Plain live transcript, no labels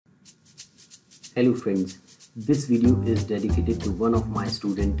Hello friends, this video is dedicated to one of my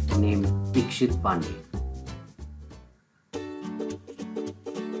students named Ikshit Pandey.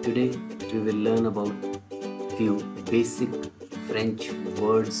 Today we will learn about few basic French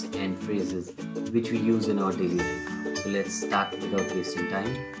words and phrases which we use in our daily life. So let's start without wasting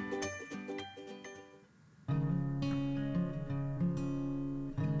time.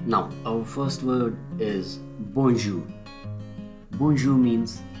 Now our first word is bonjour. Bonjour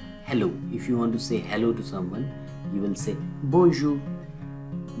means hello. If you want to say hello to someone, you will say bonjour.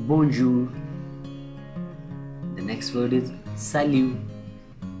 Bonjour. The next word is salut.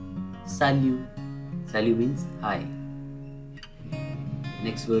 Salut. Salut means hi.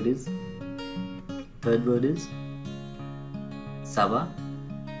 Next word is, third word is ça va.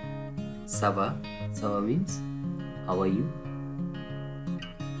 Ça va. Ça va means how are you?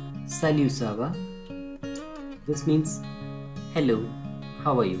 Salut, ça va. This means hello,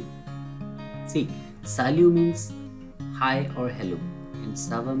 how are you? See, salut means hi or hello, and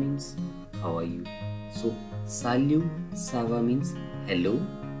ça va means how are you? So, salut, ça va means hello,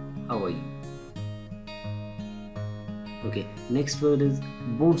 how are you? Okay, next word is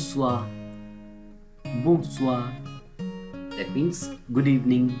bonsoir. Bonsoir. That means good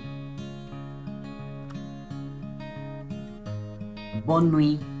evening. Bonne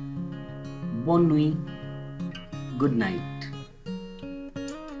nuit. Bonne nuit. Good night.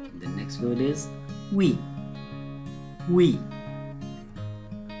 The next word is oui. Oui.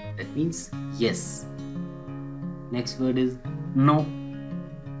 That means yes. Next word is no.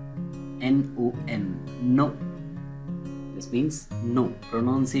 N-O-N. No. This means no.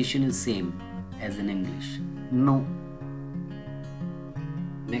 Pronunciation is same as in English. No.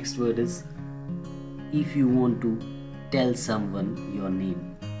 Next word is if you want to tell someone your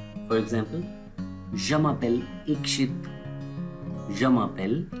name. For example, je m'appelle Ikshit. Je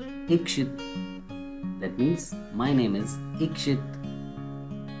m'appelle Ikshit. That means my name is Ikshit.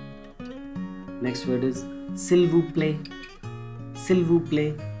 Next word is s'il vous plaît. S'il vous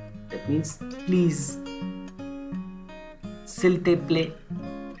plaît. That means please. S'il te plaît.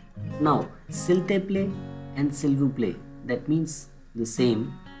 Now, s'il te plaît and s'il vous plaît, that means the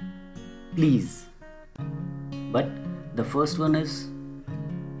same. Please. But the first one is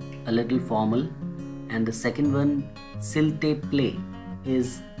a little formal, and the second one, s'il te plaît,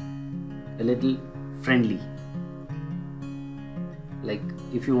 is a little friendly. Like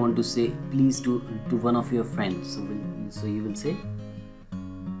if you want to say please to one of your friends, so you will say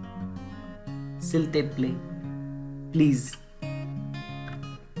s'il te plaît, please.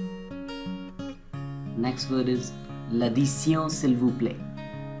 Next word is l'addition s'il vous plaît.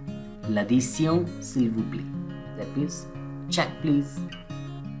 L'addition s'il vous plaît. That means check please.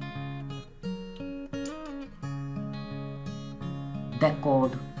 D'accord.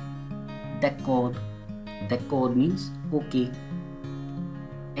 D'accord. D'accord means okay.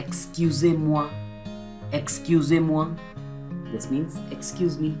 Excusez-moi. Excusez-moi. This means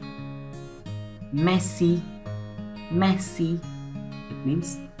excuse me. Merci. Merci. It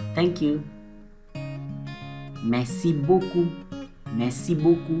means thank you. Merci beaucoup. Merci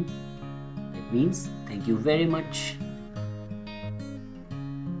beaucoup. It means thank you very much.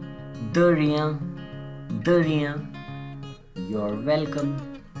 De rien. De rien. You're welcome.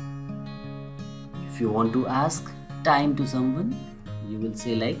 If you want to ask time to someone, you will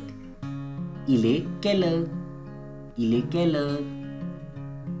say like il est quelle heure? Il est quelle heure?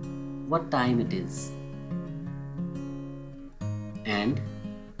 What time it is? And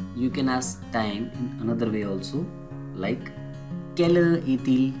you can ask time in another way also, like quelle heure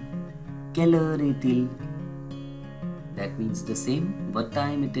est-il? Quelle heure est-il? That means the same, what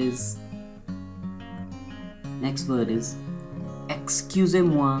time it is. Next word is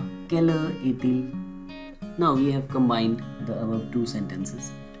excusez-moi, quelle heure est-il? Now we have combined the above two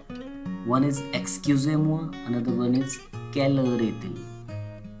sentences. One is excusez-moi, another one is quelle heure est-il?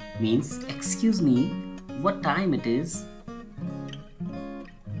 Means excuse me, what time it is?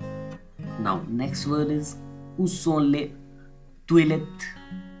 Now next word is où sont les toilettes?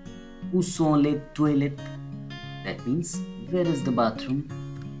 Où sont les toilettes? That means where is the bathroom?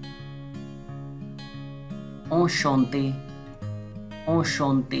 Enchanté.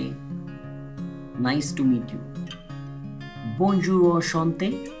 Enchanté. Nice to meet you. Bonjour,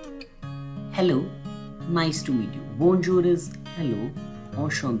 enchanté. Hello, nice to meet you. Bonjour is hello.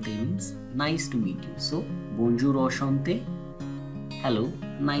 Enchanté means nice to meet you. So, bonjour, enchanté. Hello,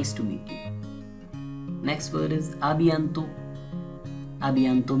 nice to meet you. Next word is à bientôt. À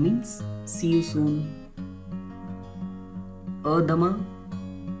bientôt means see you soon. Demain.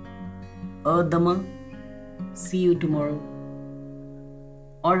 Demain. See you tomorrow.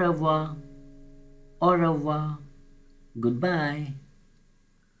 Au revoir. Au revoir. Goodbye.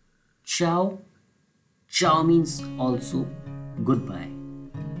 Ciao. Ciao means also goodbye.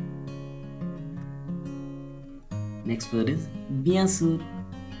 Next word is bien sûr.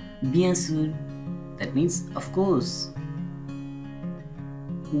 Bien sûr. That means of course.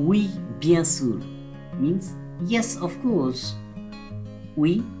 Oui, bien sûr means yes, of course.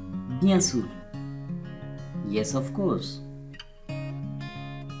 Oui, bien sûr. Yes, of course.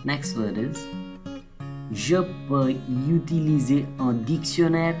 Next word is je peux utiliser un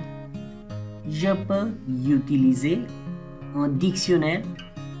dictionnaire. Je peux utiliser un dictionnaire.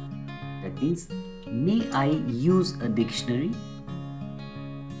 That means may I use a dictionary?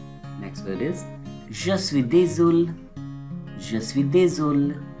 Next word is je suis désolé. Je suis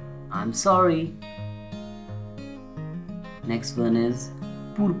désolé. I'm sorry. Next one is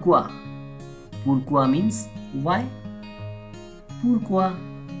pourquoi. Pourquoi means why. Pourquoi?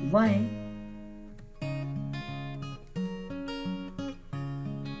 Why?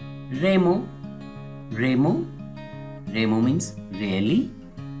 Remo. Remo. Remo means really.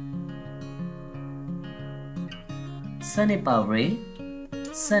 Ce n'est pas vrai.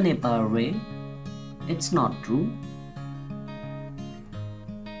 Ce n'est pas vrai. It's not true.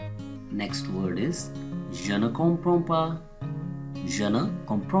 Next word is je ne comprends pas. Je ne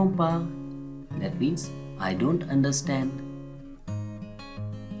comprends pas. That means I don't understand.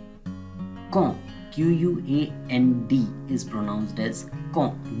 Quand. Q-U-A-N-D is pronounced as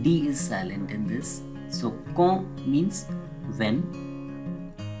quand. D is silent in this. So quand means when.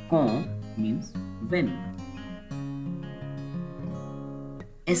 Quand means when.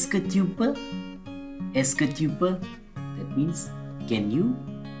 Est-ce que tu peux? Est-ce que tu peux? That means can you?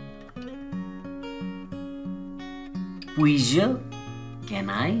 Puis-je? Can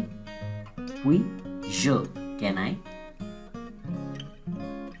I? Puis-je? Can I?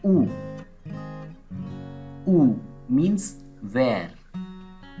 Où? Où means where.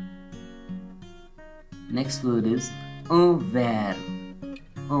 Next word is un verre.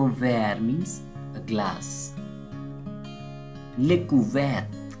 Un verre means a glass. Les couvertes.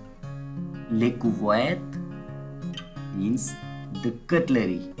 Les couvertes means the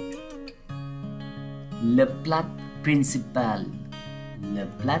cutlery. Le plat principal. Le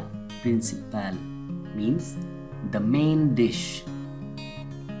plat principal means the main dish.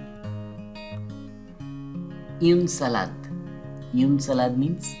 Une salade. Une salade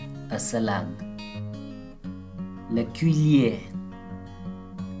means a salad. La cuillère.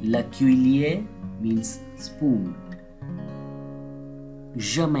 La cuillère means spoon.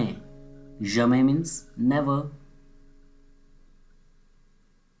 Jamais. Jamais means never.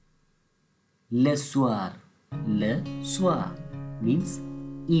 Le soir. Le soir means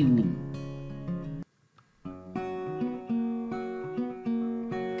evening.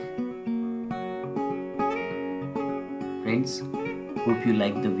 Friends, hope you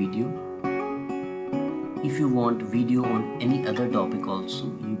like the video. If you want video on any other topic also,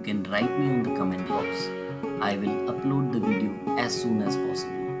 you can write me on the comment box. I will upload the video as soon as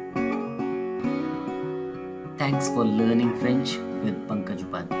possible. Thanks for learning French with Pankaj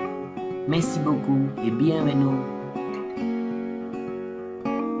Upadhyay. Merci beaucoup et bienvenue.